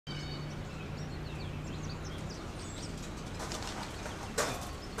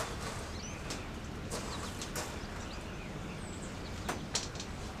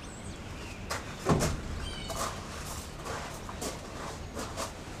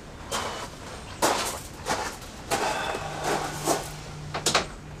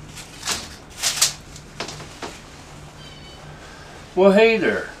Well, hey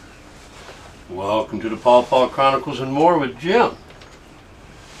there. Welcome to the Paw Chronicles and More with Jim.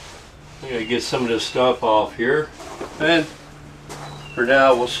 I gotta get some of this stuff off here, and for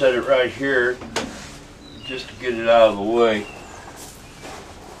now we'll set it right here just to get it out of the way.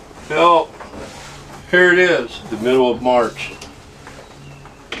 Well, here it is, the middle of March,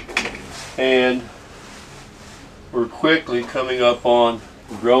 and we're quickly coming up on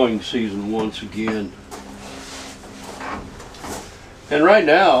growing season once again. And right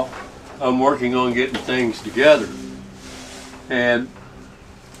now I'm working on getting things together, and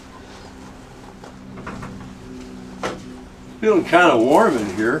feeling kind of warm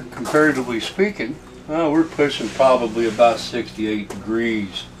in here, comparatively speaking. We're pushing probably about 68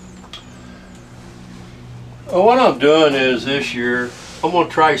 degrees. What I'm doing is this year I'm going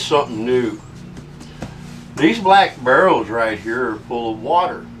to try something new. These black barrels right here are full of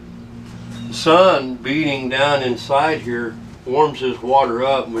water. The sun beating down inside here warms this water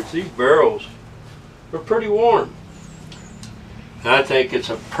up, which these barrels are pretty warm. And I think it's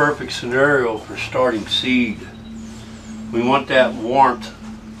a perfect scenario for starting seed. We want that warmth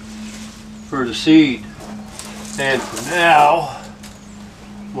for the seed. And for now,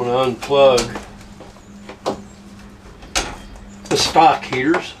 I'm going to unplug the stock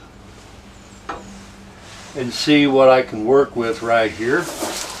heaters and see what I can work with right here.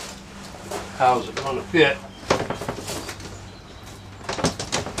 How's it going to fit?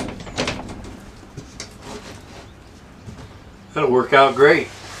 That'll work out great.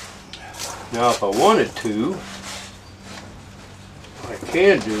 Now if I wanted to, what I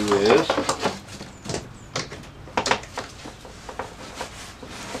can do is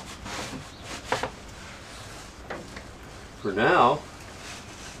for now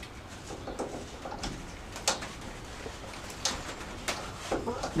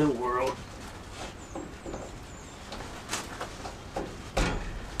what in the world?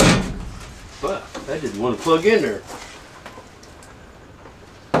 Well, I didn't want to plug in there.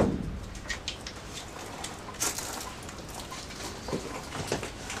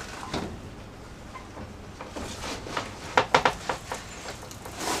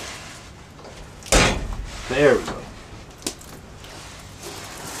 There we go.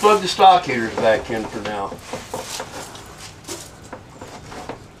 Plug the stock heaters back in for now.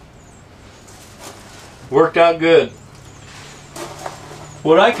 Worked out good.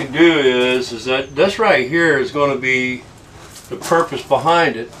 What I can do is that this right here is going to be the purpose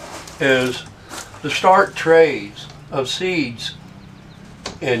behind it, is to start trays of seeds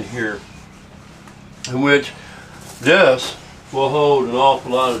in here, in which this will hold an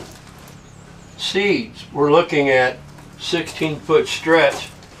awful lot of seeds. We're looking at 16-foot stretch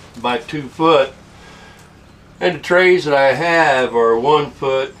by 2 foot, and the trays that I have are 1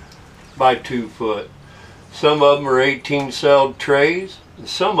 foot by 2 foot. Some of them are 18-celled trays, and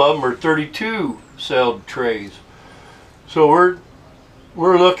some of them are 32-celled trays. So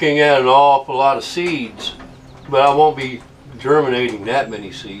we're looking at an awful lot of seeds, but I won't be germinating that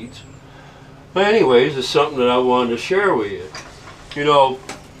many seeds. But anyways, it's something that I wanted to share with you. You know,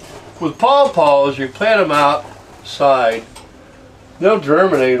 with pawpaws, you plant them outside, they'll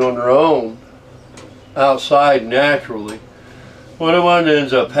germinate on their own outside naturally. What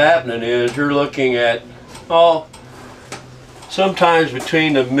ends up happening is you're looking at, sometimes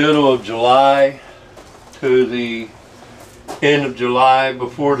between the middle of July to the end of July,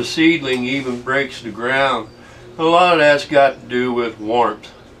 before the seedling even breaks the ground. A lot of that's got to do with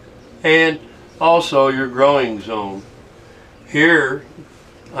warmth and also your growing zone. Here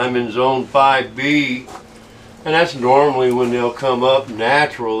I'm in zone 5B, and that's normally when they'll come up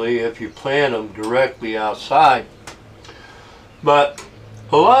naturally if you plant them directly outside. But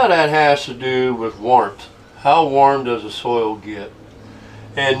a lot of that has to do with warmth. How warm does the soil get?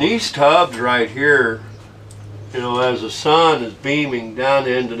 And these tubs right here, you know, as the sun is beaming down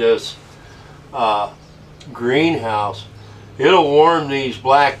into this greenhouse, it'll warm these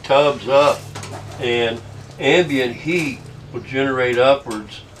black tubs up, and ambient heat will generate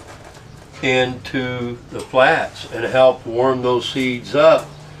upwards into the flats and help warm those seeds up.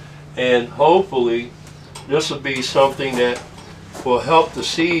 And hopefully this will be something that will help the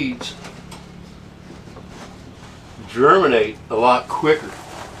seeds germinate a lot quicker,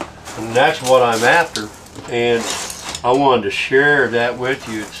 and that's what I'm after, and I wanted to share that with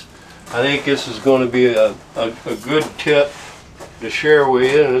you. I think this is going to be a good tip to share with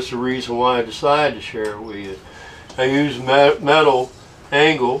you, and it's the reason why I decided to share it with you. I use metal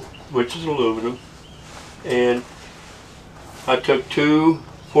angle, which is aluminum, and I took 2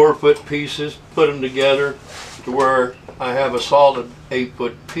 4-foot pieces, put them together to where I have a solid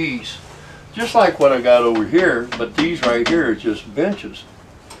 8-foot piece. just like what I got over here, but these right here are just benches.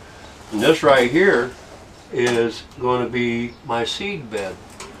 And this right here is going to be my seed bed,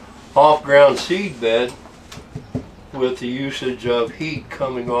 off-ground seed bed, with the usage of heat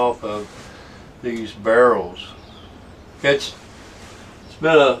coming off of these barrels. It's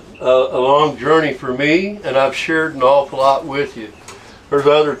been a long journey for me, and I've shared an awful lot with you. There's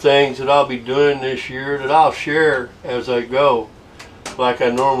other things that I'll be doing this year that I'll share as I go, like I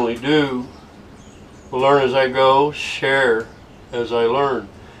normally do. We'll learn as I go, share as I learn.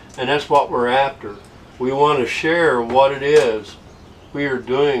 And that's what we're after. We want to share what it is we are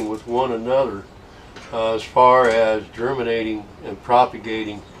doing with one another as far as germinating and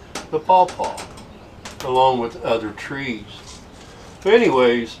propagating the pawpaw along with other trees. But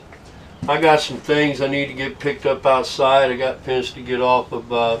anyways, I got some things I need to get picked up outside. I got fence to get off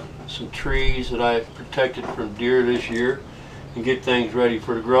of some trees that I protected from deer this year and get things ready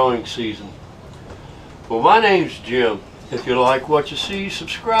for the growing season. Well, my name's Jim. If you like what you see,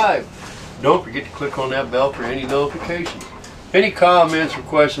 subscribe. Don't forget to click on that bell for any notifications. Any comments or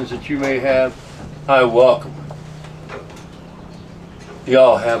questions that you may have, I welcome.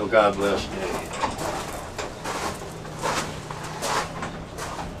 Y'all have a God bless day.